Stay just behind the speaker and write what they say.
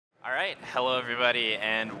All right, hello everybody,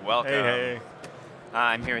 and welcome. Hey.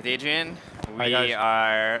 I'm here with Adrian. Hi, We guys.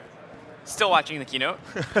 are still watching the keynote,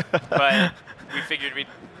 but we figured we'd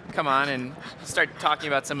come on and start talking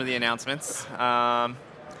about some of the announcements. We're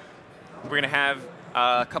going to have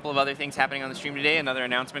a couple of other things happening on the stream today. Another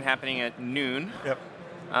announcement happening at noon. Yep.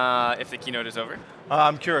 If the keynote is over.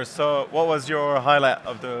 I'm curious. So, what was your highlight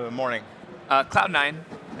of the morning? Cloud9.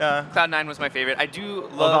 Yeah. Cloud9 was my favorite. I do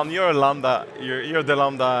love. Hold on, you're a Lambda. You're the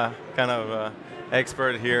Lambda kind of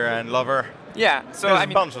expert here and lover. Yeah. So There's I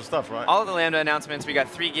mean, a bunch of stuff, right? all of the Lambda announcements. We got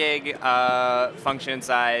 3 gig function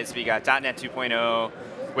size. We got .NET 2.0,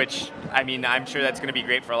 which I mean, I'm sure that's going to be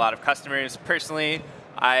great for a lot of customers. Personally,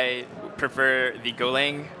 I prefer the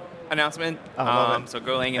Golang announcement. I love it. So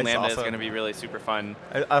Golang and It's Lambda is awesome. going to be really super fun.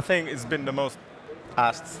 I think it's been the most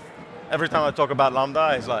asked. Every time I talk about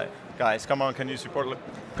Lambda, it's like, guys, come on, can you support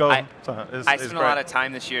Go? I It's spent great. a lot of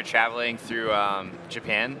time this year traveling through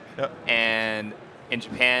Japan, Yep. and in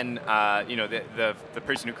Japan, you know, the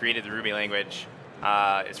person who created the Ruby language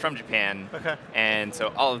is from Japan, Okay. and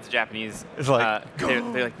so all of the Japanese, It's like,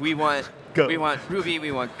 they're like, we want Go. Ruby,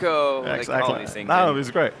 we want Go, Yeah, like exactly. all these things. No, And it's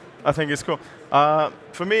great. I think it's cool.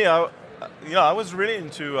 For me, I was really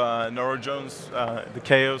into Nora Jones, the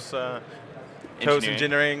chaos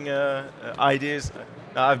engineering ideas.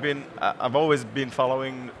 I've always been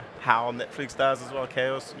following how Netflix does as well,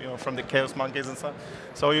 chaos, from the chaos monkeys and stuff.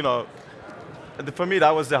 So, for me,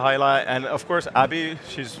 that was the highlight. And of course, Abby,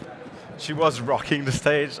 she was rocking the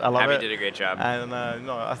stage. I love Abby it. did a great job. And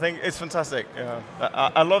I think it's fantastic.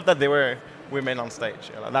 I love that they were women on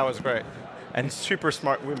stage. That was great. And super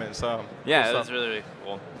smart women. So Yeah, cool that was stuff. really, really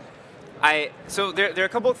cool. So there are a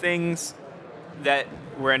couple of things that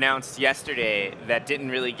were announced yesterday that didn't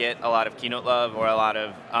really get a lot of keynote love or a lot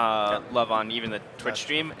of love on even the Twitch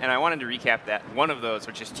stream, and I wanted to recap that. One of those,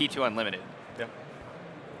 which is T2 Unlimited.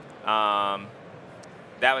 Yeah.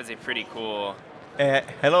 That was a pretty cool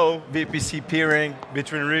Hello, VPC peering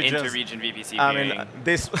between regions. inter-region VPC I peering. mean,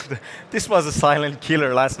 this was a silent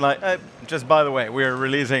killer last night. Just by the way, we're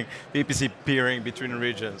releasing VPC peering between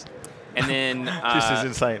regions. And then This is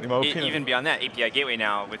insane, in my opinion. even beyond that, API Gateway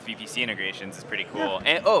now with VPC integrations is pretty cool.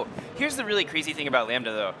 Yeah. And here's the really crazy thing about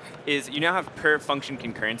Lambda though, is you now have per function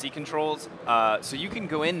concurrency controls. So you can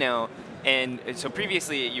go in now, and so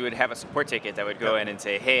previously you would have a support ticket that would go in and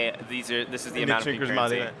say, hey, this is the And amount it of triggers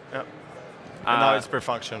concurrency. my yeah. And now it's per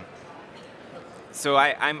function. So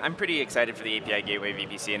I'm pretty excited for the API Gateway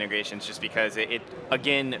VPC integrations just because it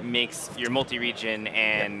again makes your multi-region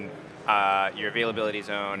and your availability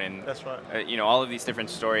zone and That's right. all of these different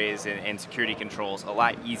stories and security controls a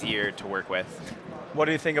lot easier to work with. What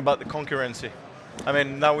do you think about the concurrency? I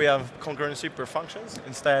mean, now we have concurrency per functions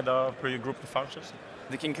instead of per group of functions.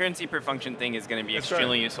 The concurrency per function thing is going to be That's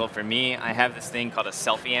extremely right. useful for me. I have this thing called a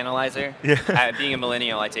selfie analyzer. Yeah. Being a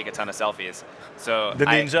millennial, I take a ton of selfies. So The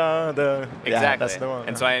ninja, Exactly. Yeah, that's the one.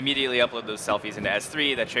 And so I immediately upload those selfies into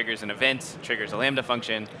S3. That triggers an event, triggers a Lambda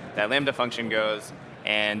function. That Lambda function goes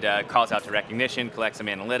and calls out to recognition, collects some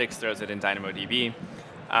analytics, throws it in DynamoDB.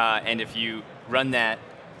 And if you run that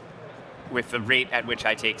with the rate at which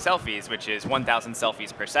I take selfies, which is 1,000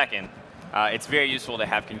 selfies per second, it's very useful to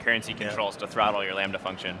have concurrency controls to throttle your Lambda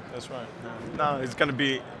function. That's right. No, it's going to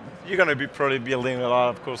be, you're going to be probably building a lot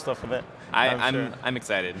of cool stuff with it. I'm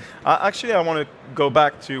excited. Actually, I want to go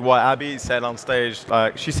back to what Abby said on stage.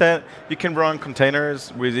 Like she said, you can run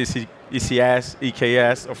containers with ECS,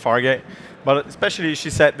 EKS, or Fargate, but especially she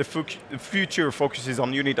said the future focuses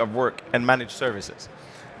on unit of work and managed services.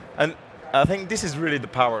 And I think this is really the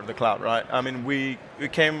power of the cloud, right? I mean, we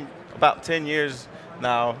came about 10 years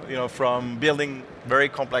now, from building very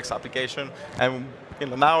complex application, and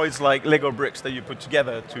now it's like Lego bricks that you put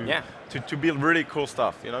together to build really cool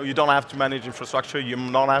stuff. You don't have to manage infrastructure. You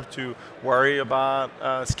don't have to worry about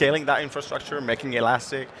scaling that infrastructure, making it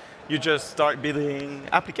elastic. You just start building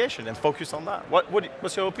application and focus on that.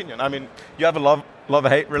 What's your opinion? I mean, you have a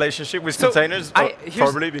love-hate relationship with containers,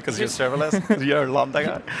 probably because you're serverless. You're a Lambda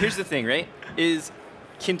guy. Here's the thing, right? Is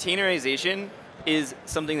containerization is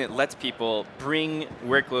something that lets people bring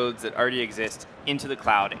workloads that already exist into the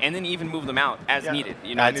cloud and then even move them out as needed.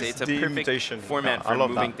 It's a perfect format for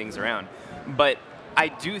moving things around. But I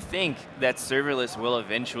do think that serverless will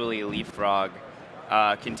eventually leapfrog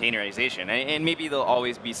containerization. And maybe there'll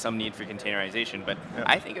always be some need for containerization, but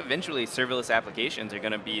I think eventually serverless applications are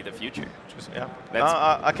going to be the future.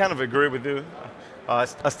 I kind of agree with you. I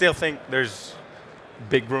still think there's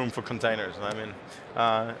big room for containers. I mean,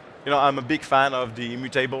 I'm a big fan of the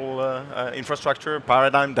immutable infrastructure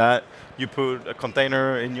paradigm that you put a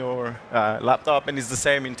container in your laptop and it's the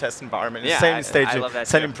same in test environment, it's the same in staging,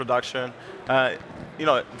 same in production.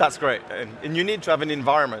 that's great. And you need to have an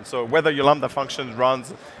environment. So whether your Lambda function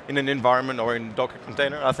runs in an environment or in a Docker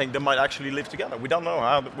container, I think they might actually live together. We don't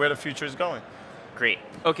know where the future is going. Great.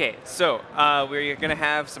 OK, so we're going to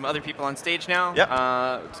have some other people on stage now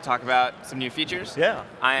to talk about some new features. Yeah.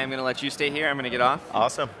 I am going to let you stay here. I'm going to get off.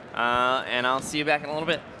 Awesome. And I'll see you back in a little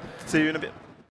bit. See you in a bit.